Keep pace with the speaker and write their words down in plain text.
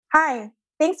Hi,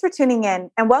 thanks for tuning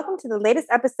in and welcome to the latest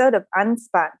episode of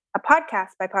Unspun, a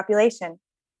podcast by Population.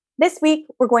 This week,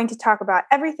 we're going to talk about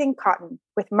everything cotton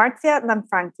with Marzia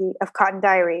Lanfranchi of Cotton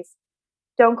Diaries.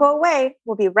 Don't go away,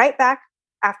 we'll be right back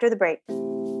after the break.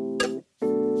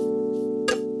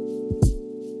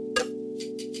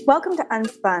 Welcome to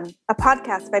Unspun, a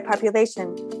podcast by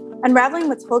Population, unraveling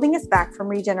what's holding us back from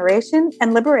regeneration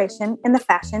and liberation in the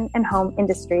fashion and home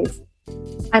industries.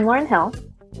 I'm Lauren Hill.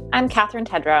 I'm Catherine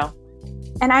Tedrow.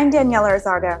 And I'm Daniela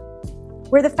Arzaga.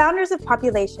 We're the founders of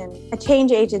Population, a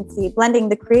change agency blending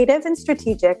the creative and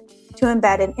strategic to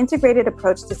embed an integrated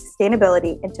approach to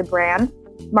sustainability into brand,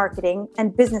 marketing,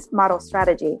 and business model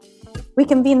strategy. We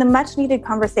convene the much-needed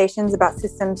conversations about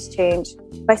systems change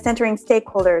by centering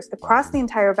stakeholders across the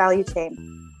entire value chain,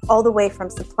 all the way from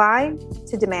supply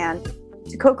to demand,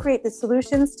 to co-create the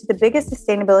solutions to the biggest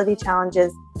sustainability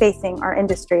challenges facing our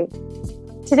industry.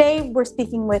 Today, we're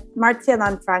speaking with Marzia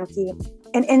Lanfranchi,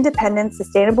 an independent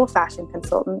sustainable fashion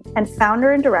consultant and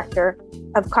founder and director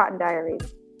of Cotton Diaries,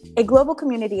 a global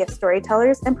community of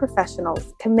storytellers and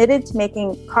professionals committed to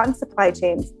making cotton supply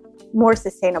chains more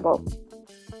sustainable.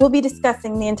 We'll be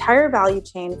discussing the entire value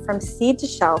chain from seed to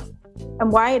shelf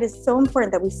and why it is so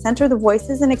important that we center the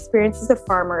voices and experiences of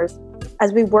farmers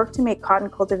as we work to make cotton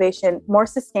cultivation more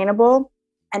sustainable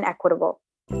and equitable.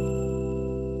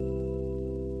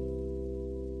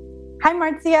 Hi,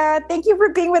 Marzia. Thank you for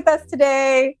being with us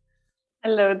today.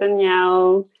 Hello,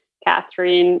 Danielle,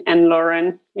 Catherine, and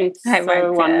Lauren. It's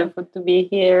so wonderful to be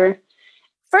here.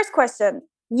 First question.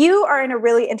 You are in a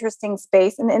really interesting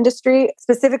space in the industry,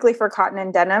 specifically for cotton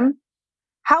and denim.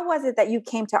 How was it that you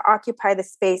came to occupy the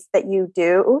space that you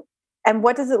do? And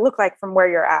what does it look like from where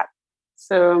you're at?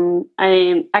 So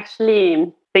I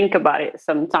actually think about it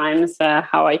sometimes,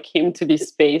 how I came to this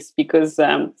space, because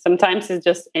sometimes it's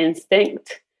just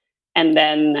instinct. And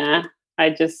then I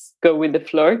just go with the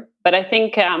flow. But I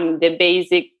think the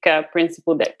basic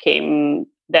principle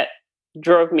that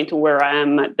drove me to where I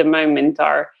am at the moment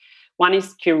are, one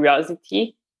is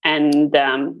curiosity, and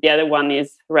the other one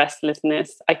is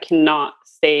restlessness. I cannot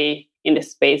stay in the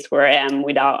space where I am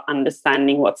without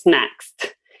understanding what's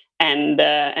next,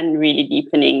 and really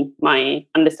deepening my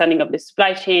understanding of the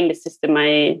supply chain, the system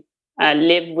I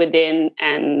live within,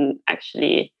 and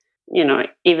actually,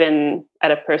 even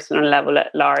at a personal level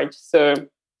at large. So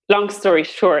long story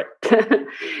short,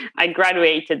 I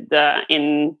graduated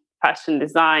in fashion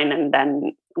design. And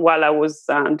then while I was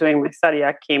doing my study,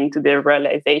 I came to the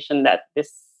realization that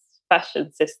this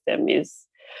fashion system is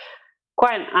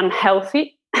quite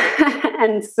unhealthy.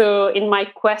 And so in my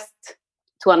quest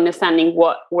to understanding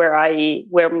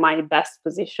where my best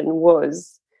position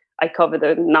was, I covered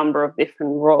a number of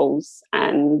different roles.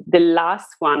 And the last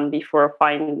one before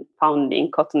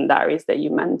founding Cotton Diaries that you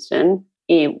mentioned,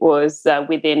 it was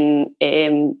within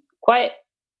quite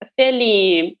a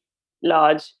fairly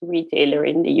large retailer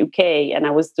in the UK. And I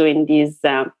was doing these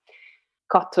sustainable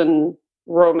cotton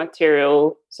raw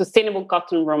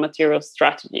material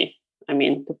strategy.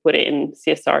 To put it in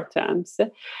CSR terms.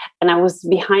 And I was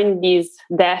behind this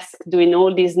desk doing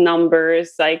all these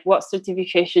numbers, like what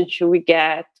certification should we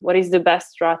get? What is the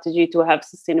best strategy to have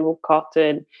sustainable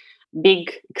cotton? Big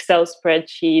Excel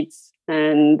spreadsheets,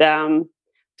 and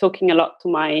talking a lot to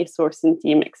my sourcing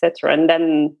team, etc. And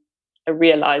then I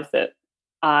realized that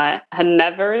I had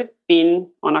never been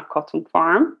on a cotton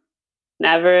farm,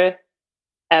 never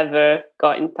ever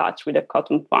got in touch with a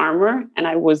cotton farmer. And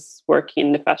I was working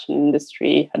in the fashion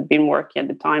industry, had been working at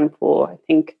the time for, I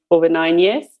think, over 9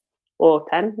 years, or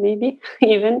 10 maybe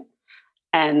even.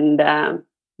 And that,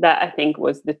 I think,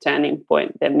 was the turning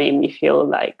point that made me feel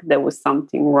like there was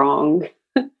something wrong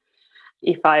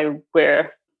if I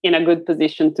were in a good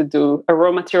position to do a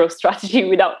raw material strategy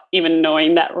without even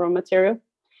knowing that raw material.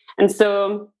 And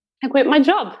so I quit my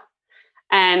job.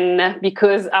 And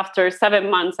because after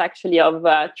 7 months actually of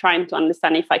trying to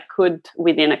understand if I could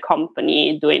within a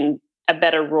company, doing a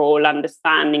better role,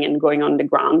 understanding and going on the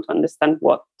ground to understand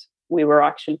what we were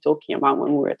actually talking about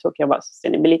when we were talking about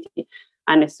sustainability,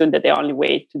 I understood that the only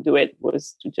way to do it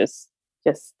was to just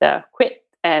quit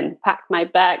and pack my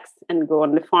bags and go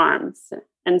on the farms.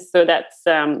 And so that's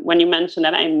when you mentioned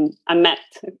that I met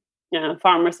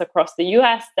farmers across the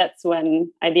US. That's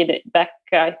when I did it back,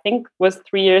 I think was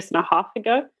 3.5 years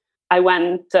ago. I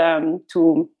went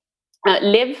to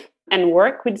live and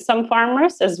work with some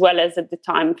farmers, as well as at the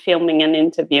time filming and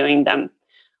interviewing them.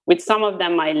 With some of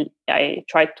them, I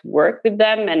tried to work with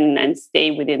them and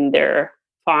stay within their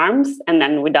farms. And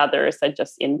then with others, I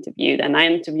just interviewed. And I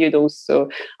interviewed also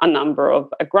a number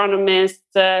of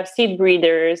agronomists, seed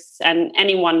breeders, and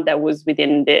anyone that was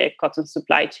within the cotton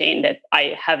supply chain that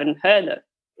I haven't heard of.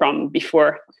 from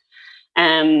before.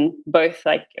 Both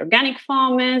like organic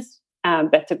farmers,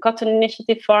 Better Cotton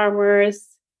Initiative farmers,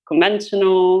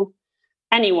 conventional,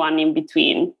 anyone in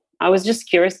between. I was just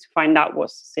curious to find out what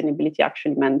sustainability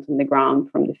actually meant on the ground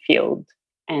from the field.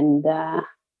 And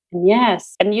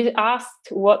yes, and you asked,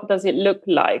 what does it look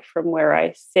like from where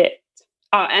I sit?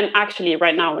 Oh, and actually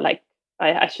right now, like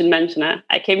I should mention it,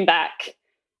 I came back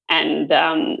and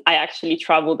I actually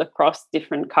traveled across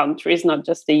different countries, not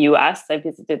just the US. I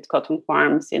visited cotton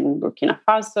farms in Burkina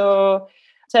Faso,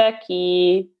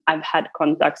 Turkey. I've had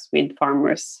contacts with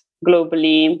farmers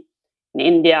globally in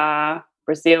India,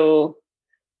 Brazil,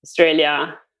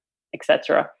 Australia,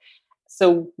 etc.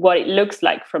 So what it looks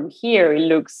like from here, it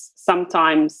looks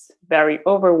sometimes very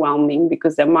overwhelming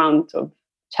because the amount of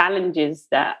challenges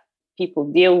that people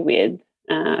deal with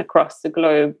across the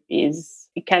globe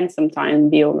it can sometimes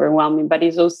be overwhelming, but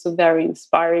it's also very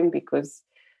inspiring because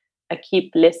I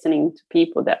keep listening to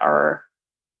people that are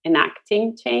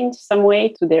enacting change some way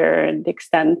to the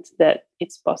extent that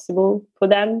it's possible for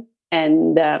them,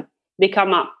 and they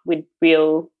come up with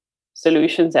real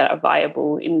solutions that are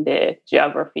viable in the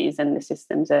geographies and the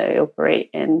systems that I operate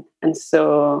in. And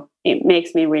so it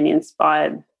makes me really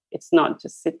inspired. It's not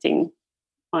just sitting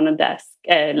on a desk,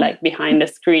 like behind a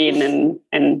screen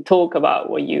and talk about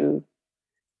what you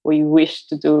wish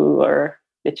to do or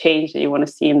the change that you want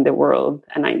to see in the world.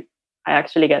 And I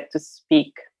actually get to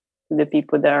speak to the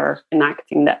people that are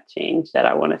enacting that change that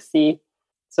I want to see.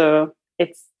 So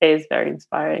it is very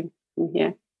inspiring from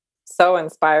here. So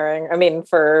inspiring. I mean,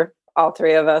 for all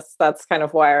three of us, that's kind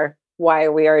of why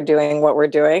we are doing what we're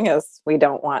doing, is we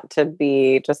don't want to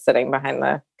be just sitting behind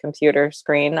the computer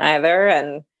screen either.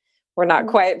 And we're not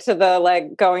quite to the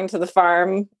like going to the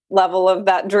farm level of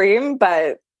that dream,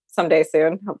 but someday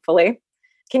soon, hopefully.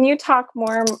 Can you talk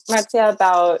more, Marzia,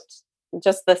 about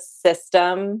just the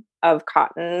system of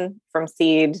cotton from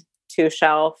seed to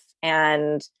shelf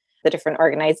and the different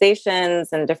organizations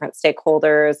and different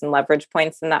stakeholders and leverage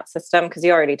points in that system? Because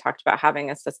you already talked about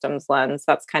having a systems lens.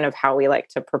 That's kind of how we like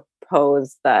to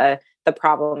propose the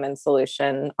problem and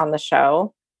solution on the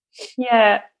show.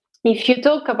 Yeah. If you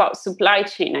talk about supply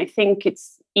chain, I think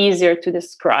it's easier to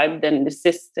describe than the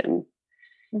system.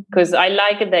 Because I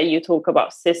like it that you talk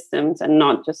about systems and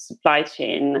not just supply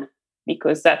chain,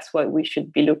 because that's what we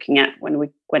should be looking at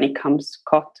when it comes to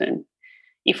cotton.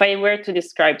 If I were to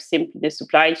describe simply the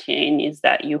supply chain, is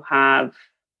that you have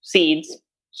seeds.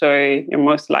 So you're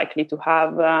most likely to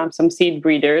have some seed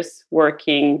breeders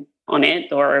working on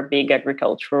it, or big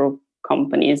agricultural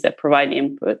companies that provide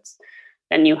inputs.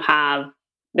 Then you have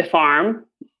the farm.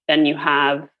 Then you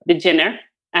have the ginner.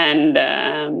 And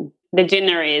the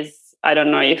ginner is, I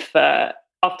don't know if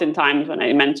oftentimes when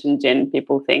I mention gin,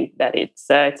 people think that it's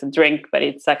a drink, but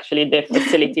it's actually the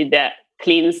facility that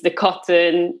cleans the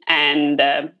cotton and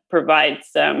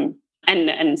provides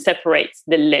and separates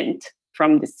the lint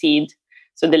from the seed.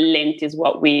 So the lint is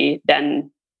what we then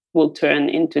will turn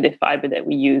into the fiber that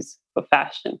we use for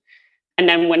fashion. And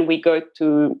then when we go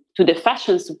to the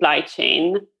fashion supply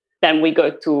chain, then we go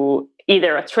to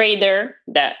either a trader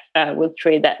that will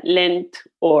trade that lint,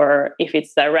 or if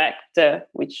it's direct,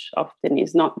 which often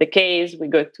is not the case, we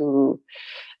go to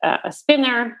a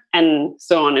spinner, and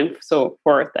so on and so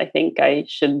forth. I think I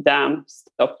should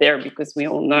stop there because we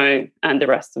all know the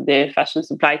rest of the fashion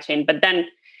supply chain. But then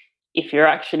if you're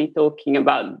actually talking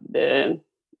about the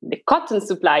cotton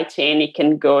supply chain, it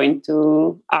can go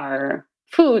into our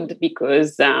food,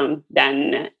 because then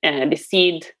the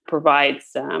seed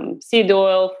provides seed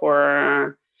oil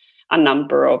for a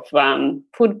number of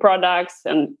food products,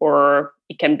 or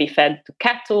it can be fed to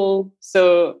cattle.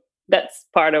 So that's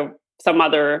part of some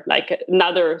other, like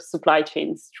another supply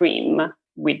chain stream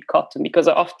with cotton, because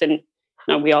often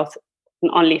we also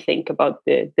only think about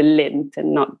the lint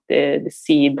and not the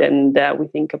seed, and we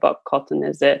think about cotton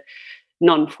as a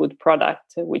non-food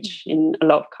product, which in a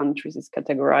lot of countries is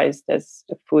categorized as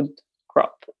a food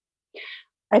crop.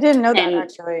 I didn't know that,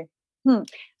 actually.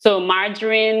 So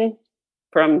margarine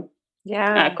from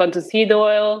cottonseed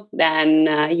oil. Then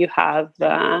you have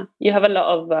a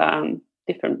lot of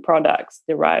different products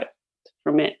derived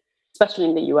from it, especially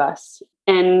in the US,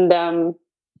 and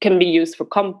can be used for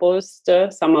compost.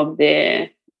 Some of the,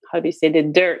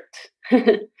 the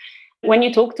dirt. When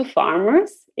you talk to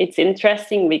farmers, it's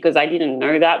interesting because I didn't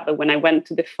know that, but when I went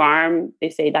to the farm, they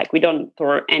say like we don't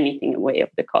throw anything away of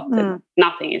the cotton.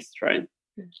 Nothing is thrown.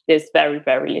 There's very,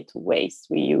 very little waste.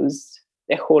 We use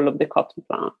the whole of the cotton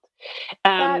plant.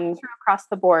 True across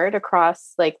the board,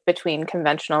 across like between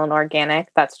conventional and organic.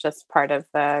 That's just part of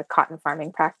the cotton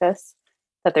farming practice,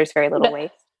 that there's very little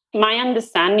waste. My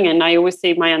understanding, and I always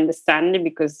say my understanding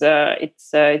because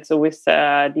it's always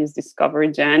this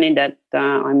discovery journey that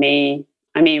I may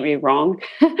be wrong,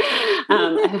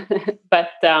 but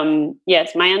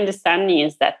yes, my understanding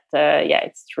is that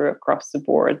it's true across the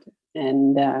board,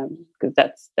 and because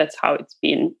that's how it's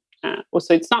been.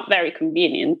 Also, it's not very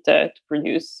convenient to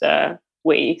produce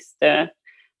waste that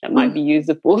might be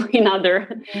usable in other.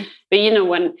 But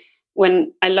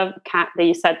when I love Kat that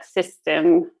you said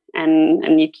system.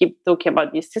 And you keep talking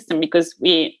about this system because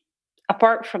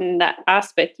apart from that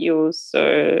aspect, you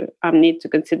also need to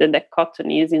consider that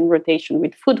cotton is in rotation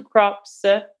with food crops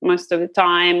most of the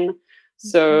time.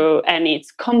 So, and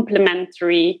it's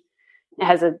complementary. It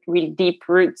has a really deep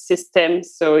root system.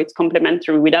 So it's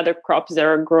complementary with other crops that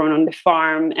are grown on the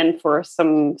farm. And for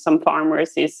some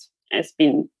farmers, has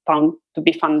been found to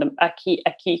be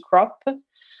a key crop.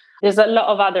 There's a lot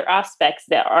of other aspects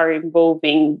that are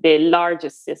involving the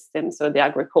largest system, so the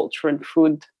agriculture and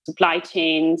food supply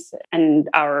chains and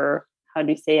our,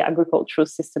 agricultural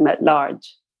system at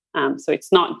large. So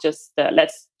it's not just,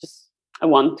 I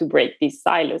want to break these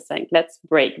silos. Like, let's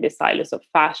break the silos of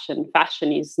fashion.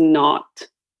 Fashion is not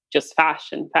just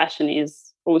fashion. Fashion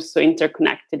is also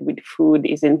interconnected with food,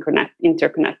 is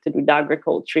interconnected with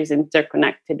agriculture, is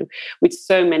interconnected with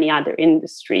so many other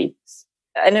industries.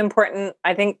 An important,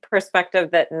 I think,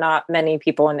 perspective that not many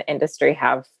people in the industry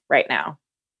have right now,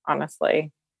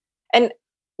 honestly. And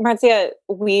Marzia,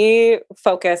 we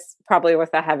focus probably with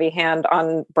a heavy hand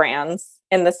on brands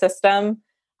in the system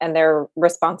and their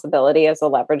responsibility as a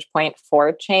leverage point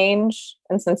for change.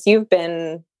 And since you've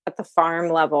been at the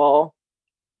farm level,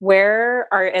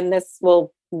 and this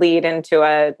will lead into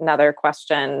another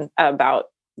question about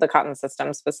the cotton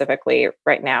system specifically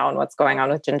right now and what's going on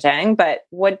with Xinjiang, but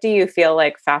what do you feel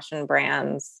like fashion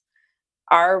brands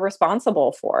are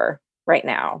responsible for right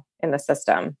now in the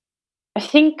system? I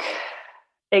think,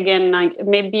 again,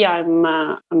 maybe I'm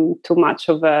too much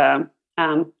of a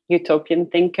utopian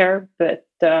thinker, but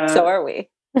so are we.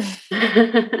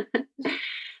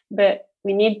 But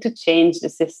we need to change the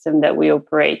system that we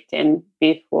operate in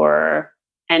before,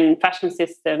 and fashion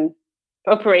system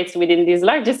operates within this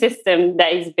larger system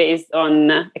that is based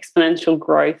on exponential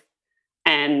growth.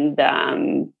 And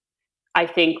I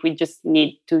think we just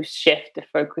need to shift the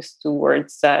focus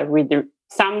towards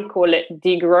some call it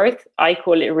degrowth. I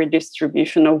call it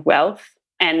redistribution of wealth.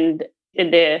 And in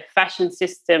the fashion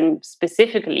system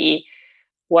specifically,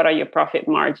 what are your profit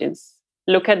margins?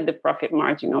 Look at the profit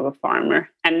margin of a farmer,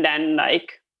 and then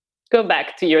go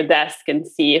back to your desk and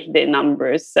see if the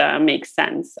numbers make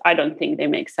sense. I don't think they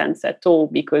make sense at all,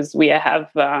 because we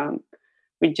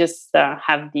just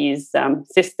have these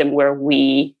system where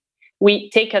we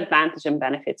take advantage and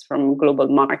benefits from global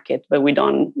market, but we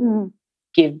don't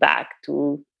give back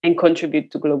to and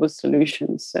contribute to global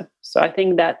solutions. So I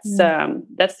think that's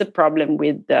the problem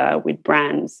with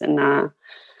brands, and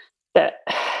that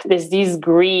there's this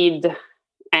greed.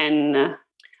 And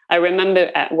I remember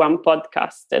at one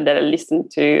podcast that I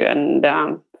listened to, and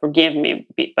forgive me,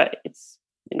 but it's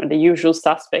the usual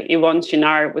suspect. Yvonne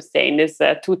Chinard was saying there's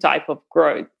two types of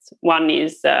growth. One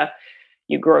is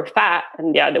you grow fat,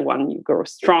 and the other one you grow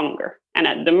stronger. And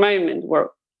at the moment, where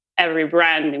every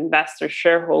brand, investor,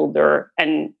 shareholder,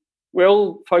 and we're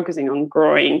all focusing on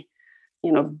growing,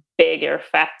 bigger,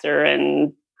 fatter,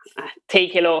 and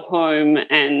take it all home,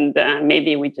 and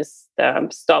maybe we just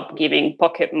stop giving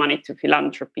pocket money to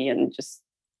philanthropy and just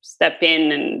step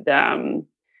in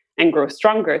and grow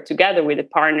stronger together with the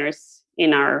partners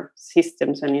in our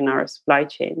systems and in our supply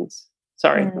chains.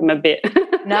 Sorry, I'm a bit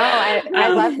no, I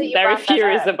love that you very brought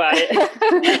furious that up. about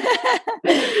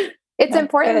it. It's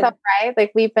important though, right?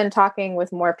 Like, we've been talking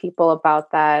with more people about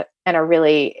that and are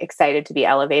really excited to be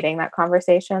elevating this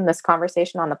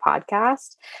conversation on the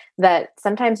podcast. That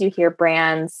sometimes you hear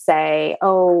brands say,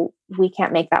 oh, we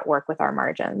can't make that work with our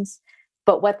margins.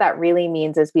 But what that really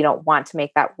means is we don't want to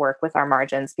make that work with our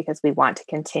margins because we want to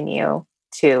continue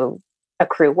to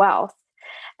accrue wealth.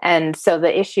 And so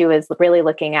the issue is really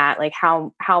looking at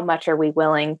how much are we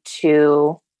willing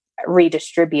to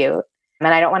redistribute.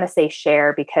 And I don't want to say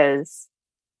share, because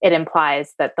it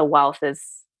implies that the wealth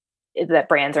that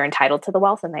brands are entitled to the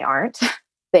wealth, and they aren't.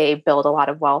 They build a lot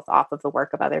of wealth off of the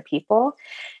work of other people.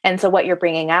 And so what you're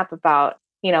bringing up about,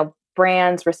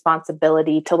 brands'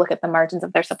 responsibility to look at the margins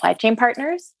of their supply chain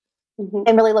partners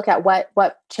and really look at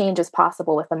what change is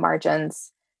possible with the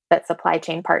margins that supply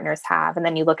chain partners have. And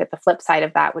then you look at the flip side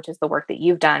of that, which is the work that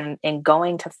you've done in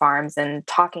going to farms and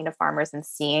talking to farmers and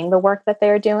seeing the work that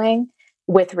they're doing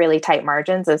with really tight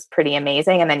margins is pretty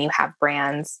amazing. And then you have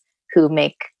brands who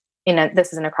make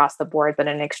this isn't across the board, but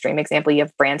an extreme example, you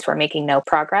have brands who are making no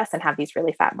progress and have these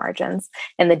really fat margins.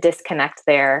 And the disconnect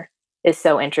there is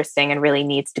so interesting and really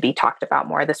needs to be talked about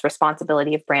more. This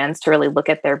responsibility of brands to really look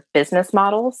at their business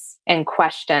models and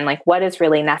question like what is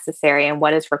really necessary and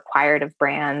what is required of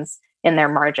brands in their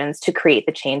margins to create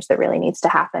the change that really needs to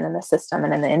happen in the system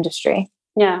and in the industry.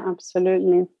 Yeah,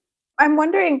 absolutely. I'm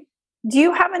wondering, do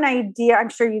you have an idea? I'm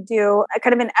sure you do. A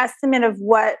kind of an estimate of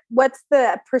what's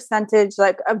the percentage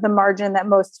like of the margin that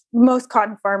most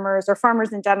cotton farmers or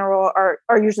farmers in general are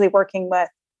usually working with?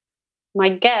 My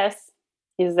guess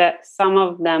is that some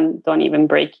of them don't even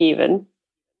break even.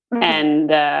 Mm-hmm. And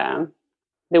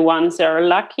the ones that are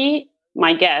lucky,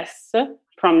 my guess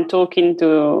from talking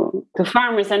to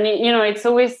farmers, and it's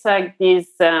always like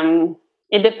these,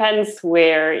 it depends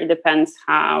where, it depends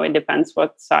how, it depends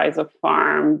what size of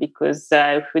farm, because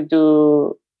if we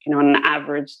do, an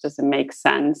average doesn't make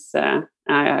sense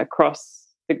across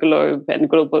the globe, and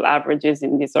global averages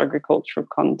in this agricultural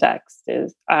context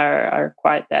are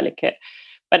quite delicate.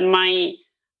 But my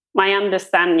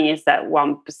understanding is that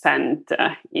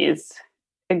 1% is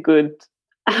a good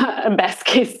best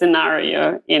case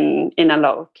scenario in a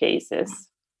lot of cases.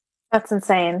 That's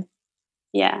insane.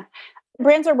 Yeah.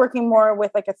 Brands are working more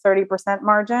with like a 30%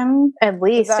 margin. At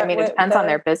least. I mean, it depends on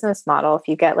their business model. If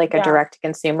you get like a direct to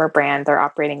consumer brand, they're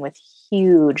operating with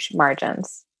huge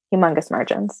margins, humongous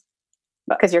margins,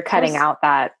 because you're cutting out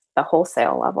the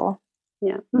wholesale level.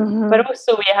 Yeah. Mm-hmm. But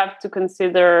also we have to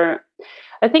consider,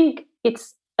 I think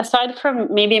it's, aside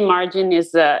from maybe margin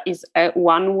is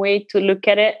one way to look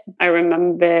at it. I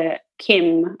remember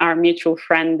Kim, our mutual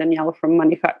friend, Danielle from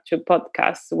Manufacture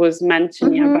Podcast, was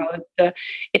mentioning about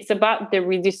it's about the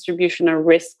redistribution of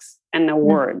risks and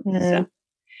awards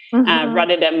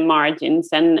rather than margins.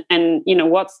 And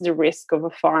what's the risk of a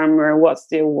farmer? What's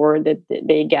the award that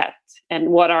they get? And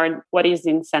what is the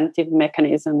incentive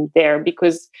mechanism there?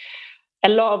 Because a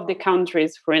lot of the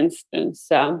countries, for instance,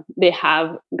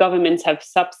 governments have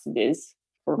subsidies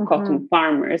for cotton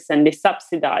farmers, and they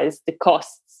subsidize the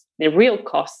costs, the real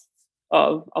costs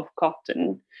of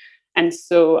cotton. And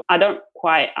so I don't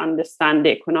quite understand the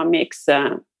economics,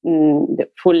 the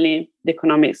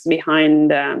economics behind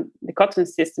the cotton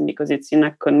system, because it's in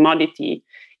a commodity.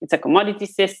 It's a commodity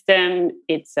system.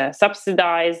 It's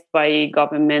subsidized by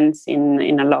governments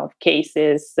in a lot of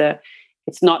cases.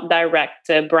 It's not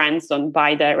direct. Brands don't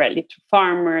buy directly to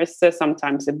farmers.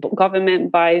 Sometimes the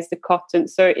government buys the cotton.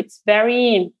 So it's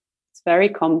very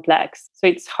complex. So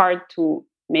it's hard to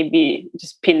maybe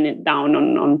just pin it down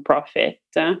on profit.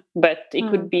 But it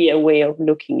could be a way of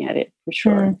looking at it for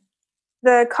sure.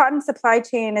 The cotton supply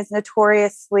chain is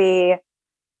notoriously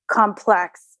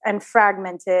complex and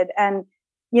fragmented. And,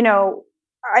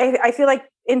 I feel like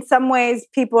in some ways,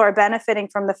 people are benefiting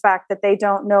from the fact that they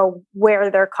don't know where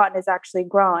their cotton is actually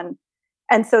grown.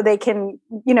 And so they can,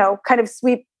 kind of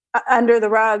sweep under the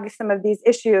rug some of these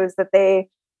issues that they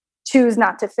choose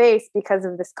not to face because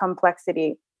of this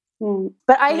complexity.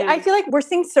 But I feel like we're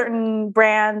seeing certain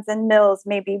brands and mills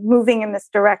maybe moving in this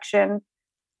direction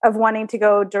of wanting to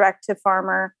go direct to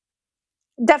farmer.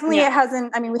 Definitely it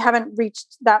hasn't, we haven't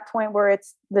reached that point where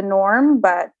it's the norm,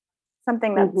 but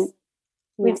something that's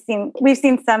we've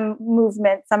seen some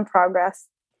movement, some progress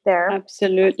there.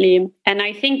 Absolutely. And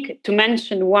I think to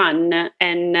mention one,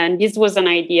 and this was an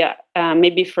idea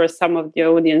maybe for some of the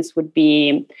audience would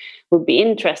be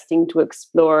interesting to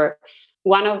explore.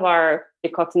 One of the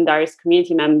Cotton Diaries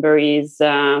community member is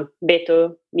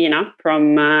Beto Mina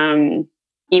from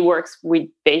he works with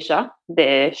Veja,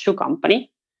 the shoe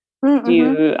company.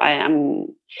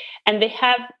 And they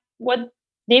have what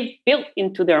they've built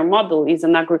into their model is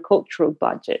an agricultural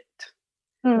budget.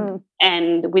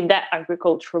 And with that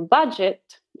agricultural budget,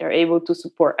 they're able to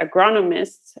support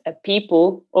agronomists,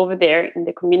 people over there in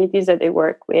the communities that they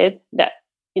work with that,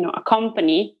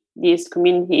 accompany these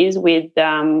communities with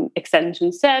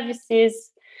extension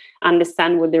services,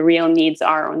 understand what the real needs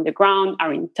are on the ground,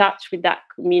 are in touch with that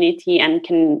community, and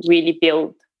can really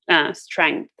build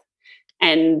strength.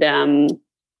 And,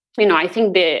 I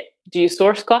think do you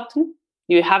source cotton?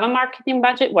 Do you have a marketing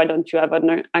budget? Why don't you have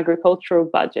an agricultural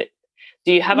budget?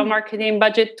 Do you have a marketing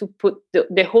budget to put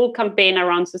the whole campaign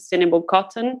around sustainable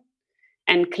cotton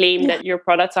and claim that your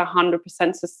products are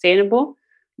 100% sustainable?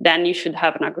 Then you should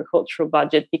have an agricultural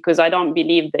budget, because I don't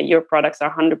believe that your products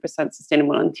are 100%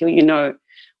 sustainable until you know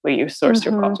where you source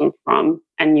your cotton from,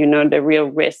 and you know the real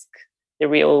risk, the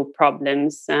real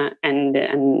problems,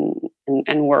 and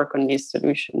work on these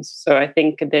solutions. So I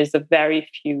think there's a very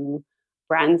few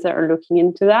brands that are looking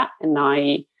into that, and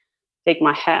I take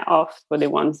my hat off for the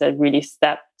ones that really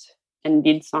stepped and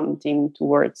did something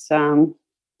towards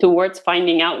towards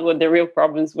finding out what the real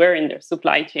problems were in their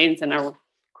supply chains and are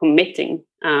committing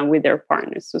with their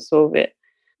partners to solve it.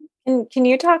 Can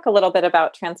you talk a little bit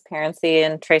about transparency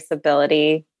and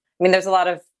traceability? I mean, there's a lot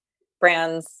of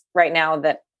brands right now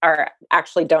that are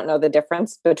actually don't know the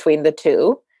difference between the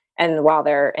two, and while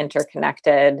they're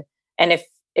interconnected. And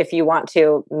if you want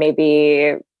to,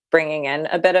 maybe bringing in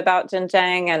a bit about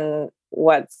Xinjiang and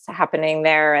what's happening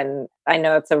there. And I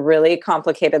know it's a really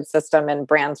complicated system, and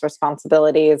brands'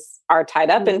 responsibilities are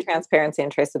tied up in transparency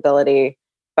and traceability.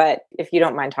 But if you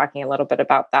don't mind talking a little bit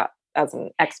about that as an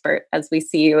expert, as we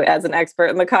see you as an expert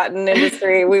in the cotton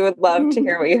industry, we would love to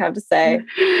hear what you have to say.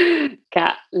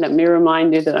 Kat, let me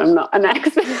remind you that I'm not an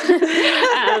expert.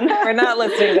 We're not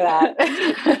listening to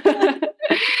that.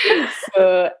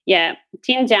 So yeah,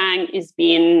 Xinjiang has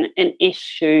been an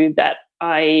issue that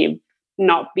I've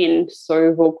not been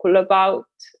so vocal about,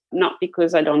 not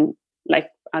because I don't like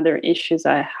other issues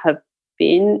I have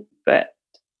been, but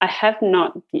I have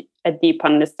not a deep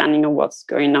understanding of what's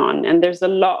going on. And there's a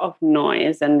lot of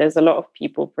noise, and there's a lot of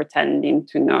people pretending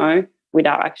to know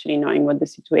without actually knowing what the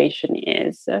situation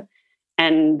is.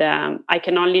 And I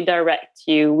can only direct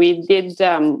you. We did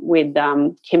with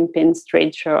Kimpin's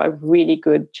trade show a really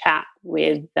good chat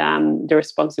with the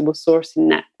Responsible Sourcing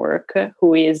Network,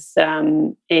 who is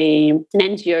an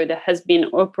NGO that has been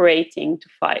operating to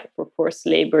fight for forced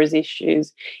labor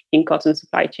issues in cotton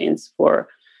supply chains for,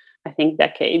 I think,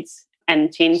 decades. And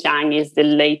Xinjiang is the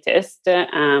latest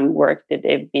work that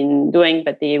they've been doing,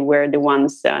 but they were the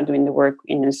ones doing the work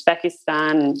in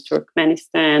Uzbekistan,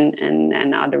 Turkmenistan,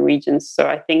 and other regions. So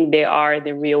I think they are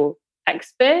the real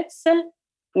experts,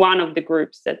 one of the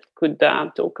groups that could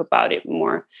talk about it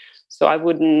more. So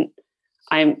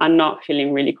I'm not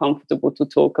feeling really comfortable to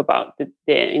talk about the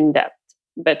in-depth.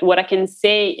 But what I can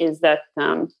say is that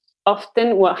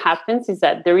often what happens is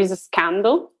that there is a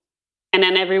scandal, and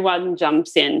then everyone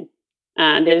jumps in.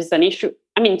 There's an issue.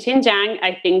 I mean, Xinjiang,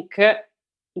 I think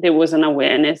there was an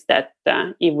awareness that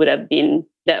it would have been,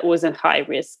 that was a high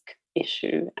risk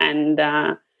issue. And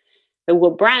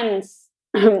what brands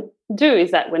do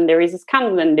is that when there is a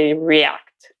scandal, then they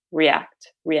react.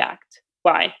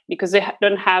 Why? Because they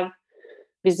don't have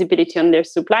visibility on their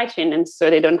supply chain. And so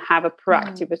they don't have a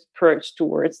proactive approach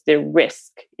towards the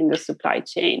risk in the supply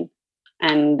chain.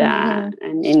 And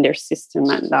in their system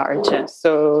at large.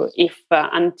 So if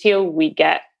until we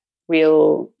get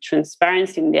real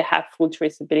transparency and they have full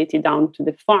traceability down to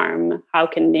the farm, how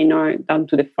can they know down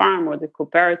to the farm or the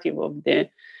cooperative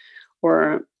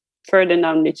or further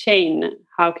down the chain?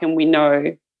 How can we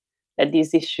know that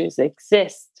these issues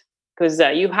exist? Because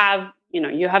you have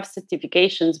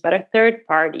certifications, but a third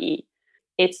party,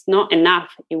 it's not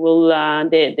enough. It will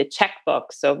the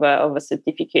checkbox of a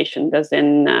certification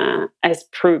doesn't as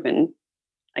proven,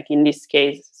 like in this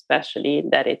case especially,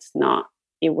 that it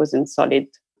wasn't solid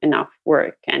enough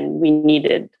work, and we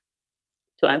needed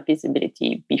to have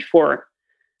visibility before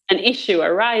an issue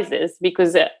arises.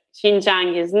 Because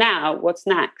Xinjiang is now, what's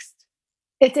next?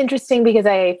 It's interesting because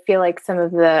I feel like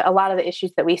a lot of the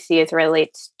issues that we see as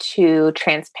relates to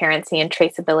transparency and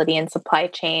traceability in supply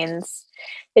chains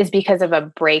is because of a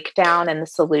breakdown in the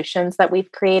solutions that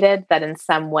we've created that in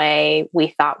some way we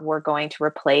thought were going to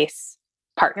replace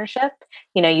partnership.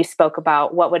 You spoke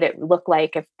about what would it look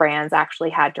like if brands actually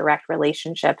had direct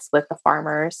relationships with the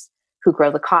farmers who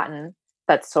grow the cotton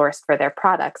that's sourced for their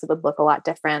products. It would look a lot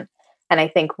different. And I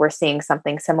think we're seeing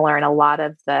something similar in a lot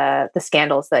of the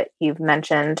scandals that you've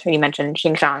mentioned. You mentioned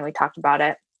Xinjiang, we talked about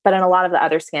it, but in a lot of the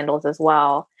other scandals as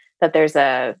well, that there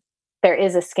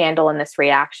is a scandal in this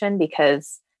reaction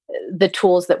because the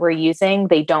tools that we're using,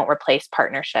 they don't replace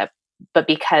partnership. But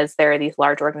because there are these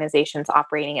large organizations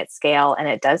operating at scale, and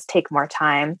it does take more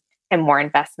time and more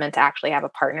investment to actually have a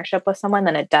partnership with someone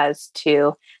than it does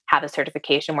to have a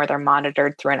certification where they're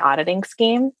monitored through an auditing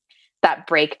scheme, that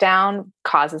breakdown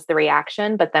causes the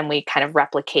reaction, but then we kind of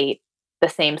replicate the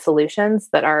same solutions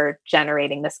that are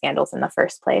generating the scandals in the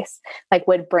first place. Like,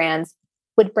 would brands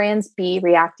be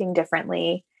reacting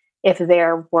differently if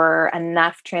there were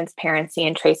enough transparency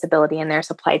and traceability in their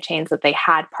supply chains that they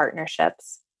had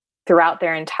partnerships throughout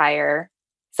their entire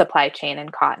supply chain in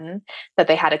cotton, that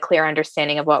they had a clear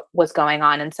understanding of what was going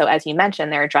on? And so, as you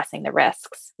mentioned, they're addressing the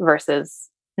risks versus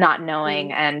not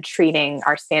knowing and treating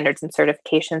our standards and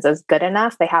certifications as good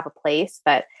enough. They have a place,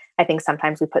 but I think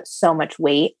sometimes we put so much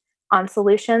weight on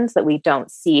solutions that we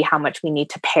don't see how much we need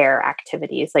to pair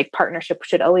activities. Like, partnership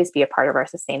should always be a part of our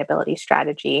sustainability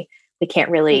strategy. We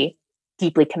can't really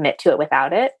deeply commit to it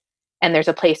without it. And there's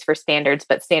a place for standards,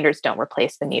 but standards don't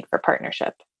replace the need for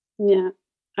partnership. Yeah.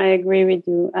 I agree with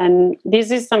you. And this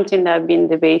is something that I've been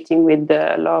debating with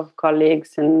a lot of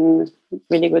colleagues and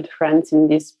really good friends in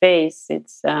this space.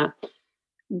 It's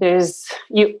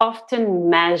you often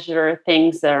measure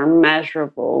things that are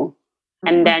measurable,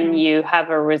 and then you have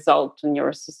a result on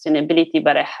your sustainability,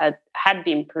 but it had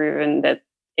been proven that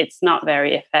it's not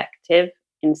very effective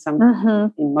in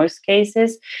most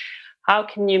cases. How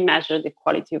can you measure the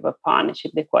quality of a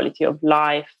partnership, the quality of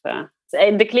life?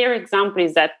 The clear example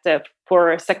is that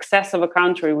for success of a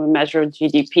country, we measure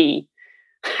GDP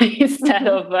instead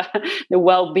of the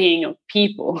well-being of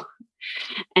people.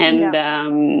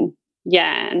 And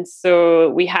and so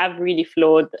we have really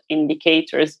flawed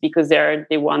indicators because they're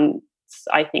the ones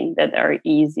I think that are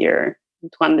easier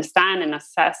to understand and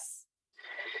assess.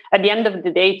 At the end of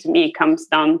the day, to me, it comes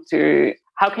down to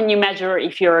how can you measure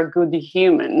if you're a good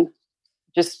human?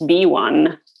 Just be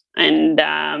one. And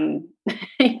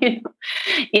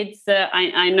it's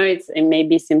I know it may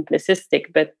be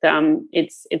simplistic, but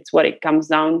it's what it comes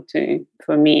down to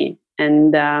for me.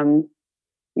 And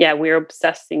we're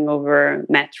obsessing over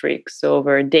metrics,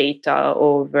 over data,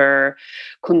 over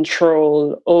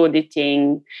control,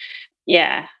 auditing.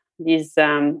 This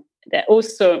that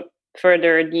also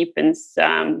further deepens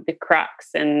the cracks,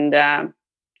 and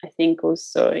I think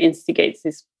also instigates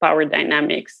these power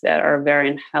dynamics that are very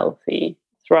unhealthy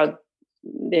throughout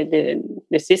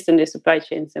the system, the supply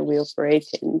chains that we operate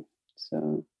in.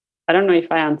 So I don't know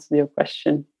if I answered your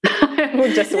question.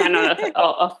 We just went on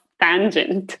a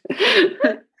tangent.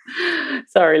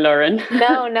 Sorry, Lauren.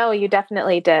 No, you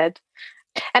definitely did.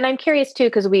 And I'm curious too,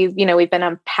 because we've been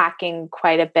unpacking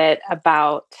quite a bit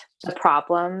about the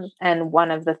problem. And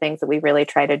one of the things that we really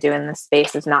try to do in this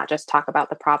space is not just talk about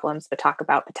the problems, but talk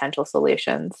about potential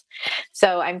solutions.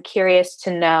 So I'm curious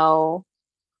to know,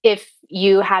 if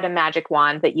you had a magic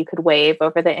wand that you could wave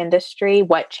over the industry,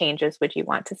 what changes would you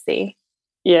want to see?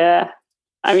 Yeah.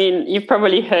 I mean, you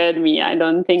probably heard me. I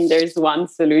don't think there's one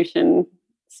solution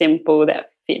simple that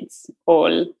fits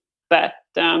all. But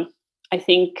I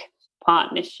think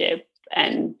partnership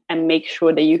and make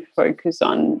sure that you focus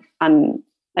on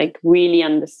like really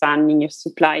understanding your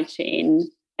supply chain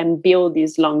and build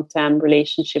these long-term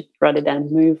relationships rather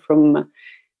than move from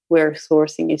where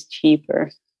sourcing is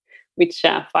cheaper, which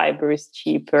fiber is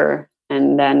cheaper,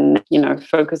 and then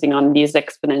focusing on this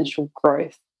exponential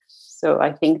growth. So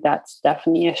I think that's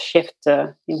definitely a shift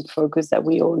in focus that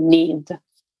we all need.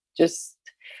 Just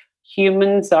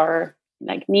humans are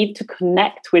need to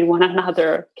connect with one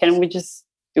another. Can we just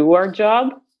do our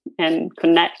job and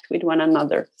connect with one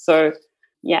another? So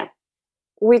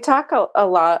we talk a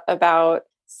lot about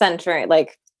centering,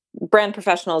 brand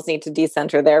professionals need to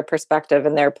decenter their perspective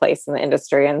and their place in the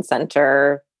industry and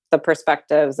center the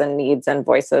perspectives and needs and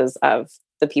voices of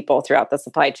the people throughout the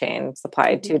supply chain,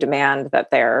 supply to demand that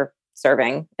they're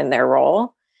serving in their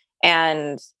role.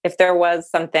 And if there was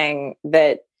something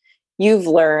that you've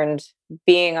learned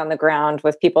being on the ground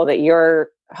with people that you're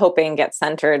hoping get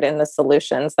centered in the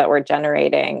solutions that we're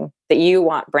generating, that you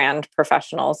want brand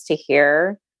professionals to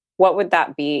hear, what would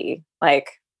that be?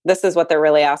 This is what they're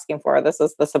really asking for. This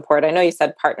is the support. I know you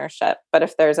said partnership, but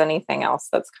if there's anything else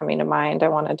that's coming to mind, I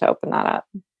wanted to open that up.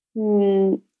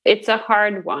 It's a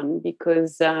hard one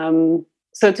because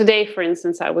so today, for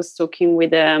instance, I was talking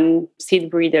with a seed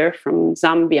breeder from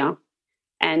Zambia,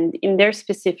 and in their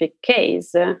specific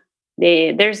case,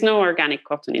 there's no organic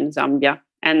cotton in Zambia,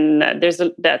 and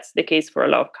that's the case for a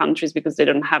lot of countries because they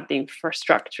don't have the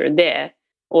infrastructure there,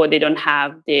 or they don't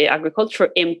have the agricultural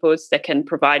inputs that can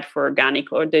provide for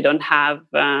organic, or they don't have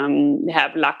they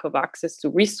have lack of access to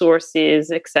resources,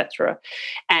 etc.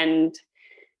 And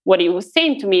what he was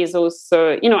saying to me is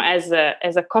also, as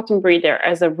a cotton breeder,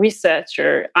 as a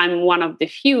researcher, I'm one of the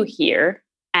few here,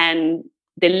 and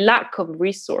the lack of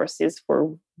resources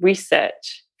for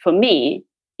research for me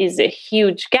is a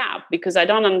huge gap because I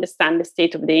don't understand the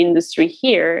state of the industry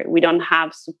here. We don't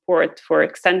have support for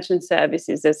extension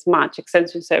services as much,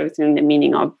 extension services in the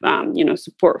meaning of,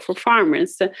 support for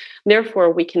farmers.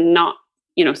 Therefore, we cannot,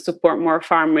 support more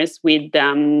farmers with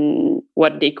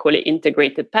what they call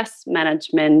integrated pest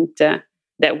management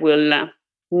that will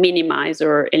minimize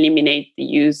or eliminate the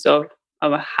use of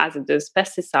hazardous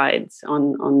pesticides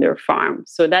on their farm.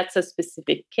 So that's a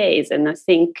specific case. And I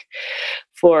think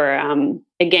for,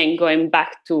 again, going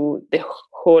back to the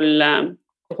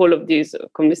whole of this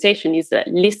conversation is that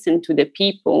listen to the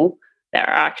people that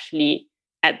are actually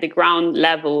at the ground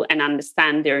level and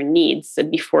understand their needs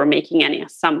before making any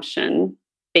assumption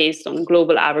based on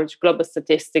global average, global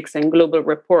statistics, and global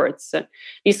reports.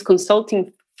 These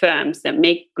consulting firms that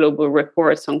make global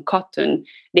reports on cotton,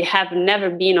 they have never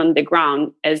been on the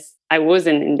ground as I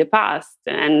wasn't in the past.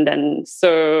 And then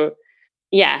so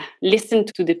listen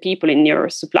to the people in your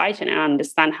supply chain and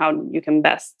understand how you can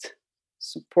best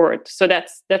support. So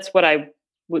that's what I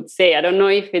would say. I don't know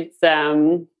if it's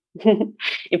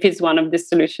if it's one of the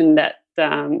solutions that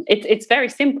it's very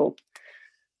simple.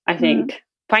 I think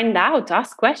find out,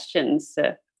 ask questions.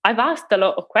 I've asked a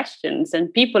lot of questions,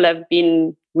 and people have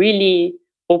been really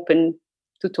open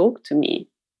to talk to me.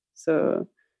 So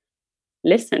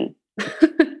listen.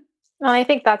 Well, I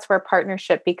think that's where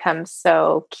partnership becomes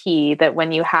so key, that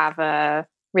when you have a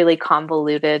really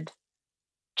convoluted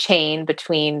chain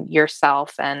between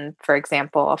yourself and, for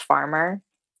example, a farmer,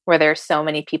 where there's so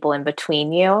many people in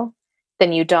between you,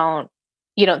 then you don't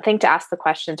think to ask the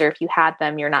questions, or if you had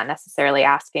them, you're not necessarily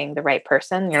asking the right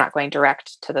person. You're not going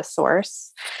direct to the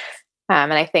source.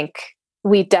 And I think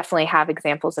we definitely have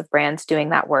examples of brands doing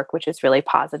that work, which is really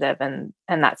positive. And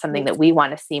that's something that we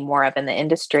want to see more of in the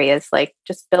industry, is like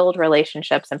just build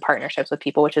relationships and partnerships with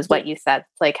people, which is what you said.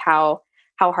 It's like, how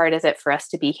hard is it for us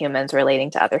to be humans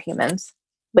relating to other humans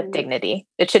with dignity?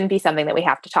 It shouldn't be something that we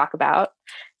have to talk about,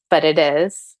 but it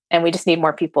is. And we just need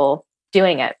more people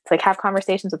doing it. It's like, have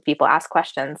conversations with people, ask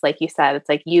questions. Like you said, it's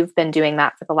like you've been doing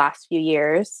that for the last few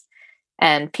years,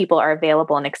 and people are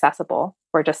available and accessible.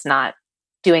 We're just not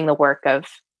doing the work of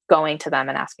going to them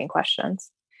and asking questions.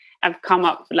 I've come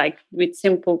up with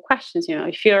simple questions.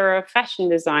 If you're a fashion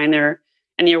designer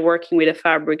and you're working with a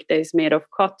fabric that is made of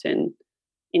cotton,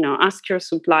 ask your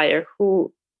supplier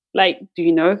do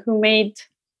you know who made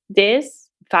this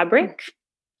fabric?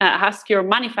 Ask your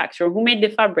manufacturer who made the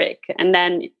fabric, and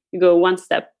then you go one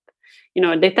step.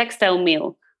 The textile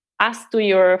mill. Ask to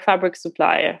your fabric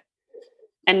supplier,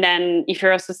 and then if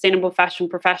you're a sustainable fashion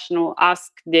professional,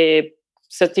 ask the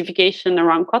certification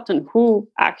around cotton, who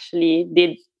actually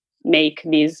did make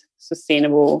this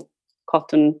sustainable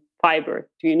cotton fiber.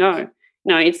 Do you know?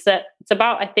 No, it's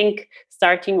about, I think,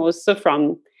 starting also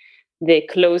from the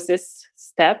closest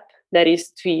step that is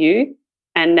to you,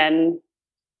 and then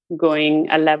going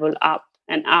a level up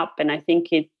and up. And I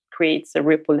think it creates a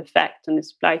ripple effect on the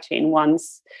supply chain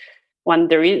once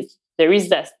there is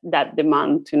that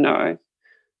demand to know.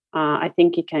 I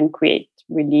think it can create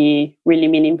really, really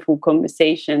meaningful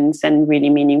conversations and really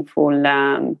meaningful,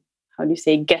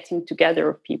 getting together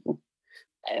of people.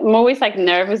 I'm always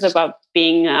nervous about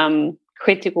being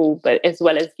critical, but as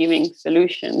well as giving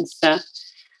solutions.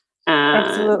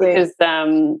 Absolutely. Because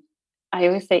I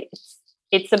always say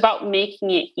it's about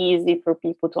making it easy for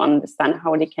people to understand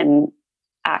how they can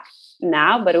act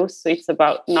now, but also it's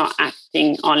about not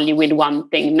acting only with one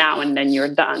thing now and then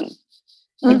you're done.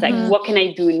 It's like, what can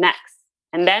I do next?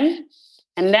 And then.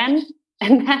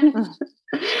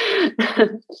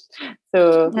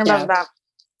 So I love that.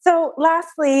 So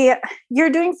lastly, you're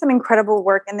doing some incredible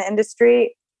work in the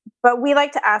industry, but we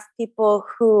like to ask people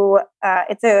who,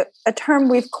 it's a term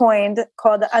we've coined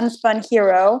called the unspun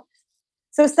hero.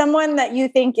 So someone that you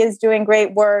think is doing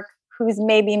great work, who's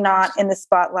maybe not in the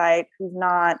spotlight, who's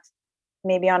not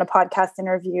maybe on a podcast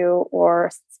interview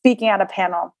or speaking at a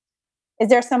panel. Is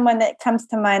there someone that comes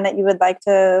to mind that you would like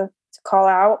to call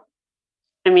out?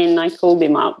 I mean, I called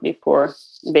him out before,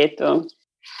 Beto.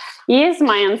 He is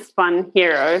my unspun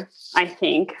hero, I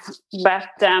think. But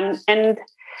and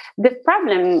the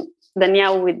problem,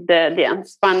 Danielle, with the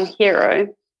unspun hero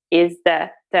is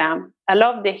that a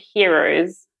lot of the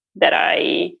heroes that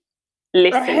I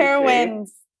listen to,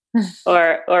 heroines,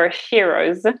 or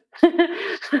heroes, exactly,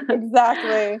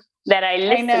 that I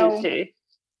listen to,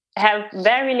 have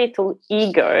very little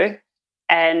ego,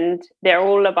 and they're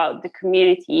all about the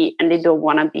community and they don't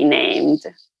want to be named.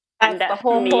 That's the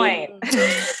whole point.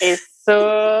 It's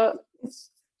so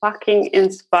fucking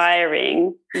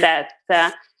inspiring that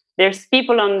there's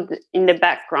people in the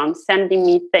background sending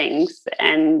me things,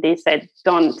 and they said,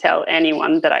 "Don't tell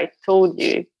anyone that I told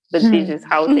you, but this is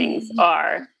how things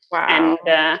are."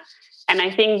 Wow. And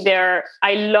I think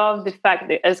I love the fact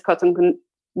that as Cotton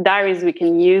Diaries, we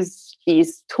can use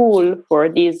these tools for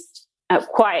these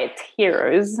quiet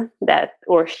heroes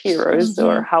or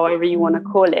however you want to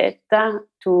call it,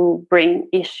 to bring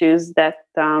issues that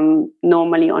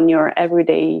normally on your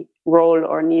everyday role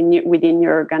or within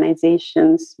your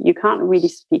organizations you can't really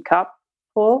speak up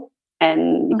for,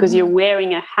 and because you're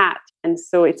wearing a hat, and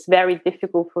so it's very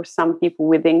difficult for some people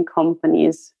within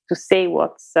companies to say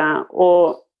what's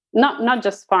or not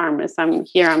just farmers.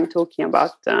 I'm talking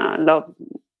about a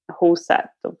whole set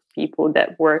of people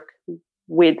that work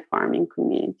with farming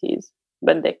communities,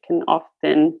 but they can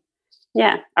often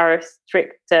are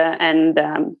strict and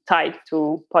tied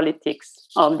to politics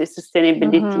of the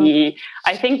sustainability.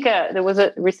 I think there was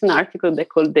a recent article they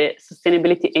called the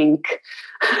Sustainability Inc.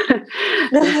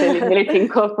 Sustainability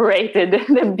Incorporated,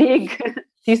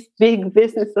 this big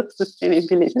business of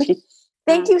sustainability.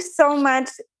 Thank you so much,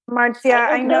 Marcia.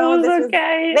 I know this was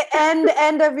the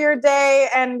end of your day,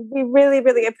 and we really,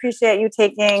 really appreciate you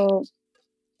taking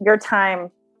your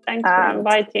time. Thanks for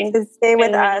inviting to stay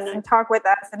with us and talk with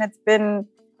us, and it's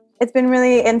been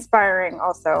really inspiring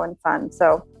also and fun.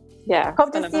 So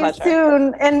hope to see you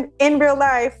soon and in real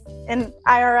life in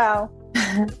IRL.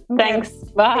 Thanks.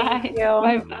 Bye. Thank you.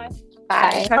 Bye.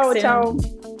 Bye. Ciao.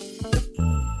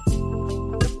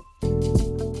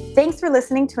 Thanks for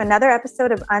listening to another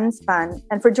episode of Unspun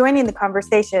and for joining the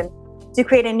conversation to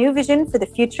create a new vision for the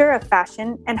future of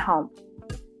fashion and home.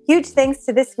 Huge thanks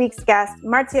to this week's guest,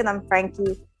 Marcia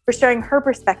Lanfranchi, for sharing her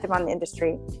perspective on the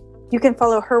industry. You can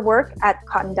follow her work at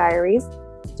Cotton Diaries.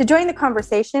 To join the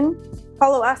conversation,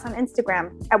 follow us on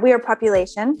Instagram at We Are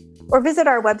Population or visit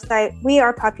our website,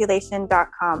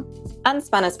 wearepopulation.com.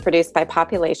 Unspun is produced by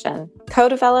Population,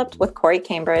 co-developed with Corey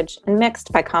Cambridge, and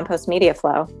mixed by Compost Media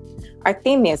Flow. Our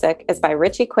theme music is by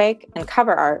Richie Quake and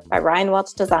cover art by Ryan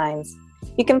Welch Designs.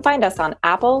 You can find us on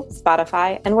Apple,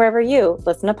 Spotify, and wherever you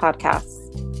listen to podcasts.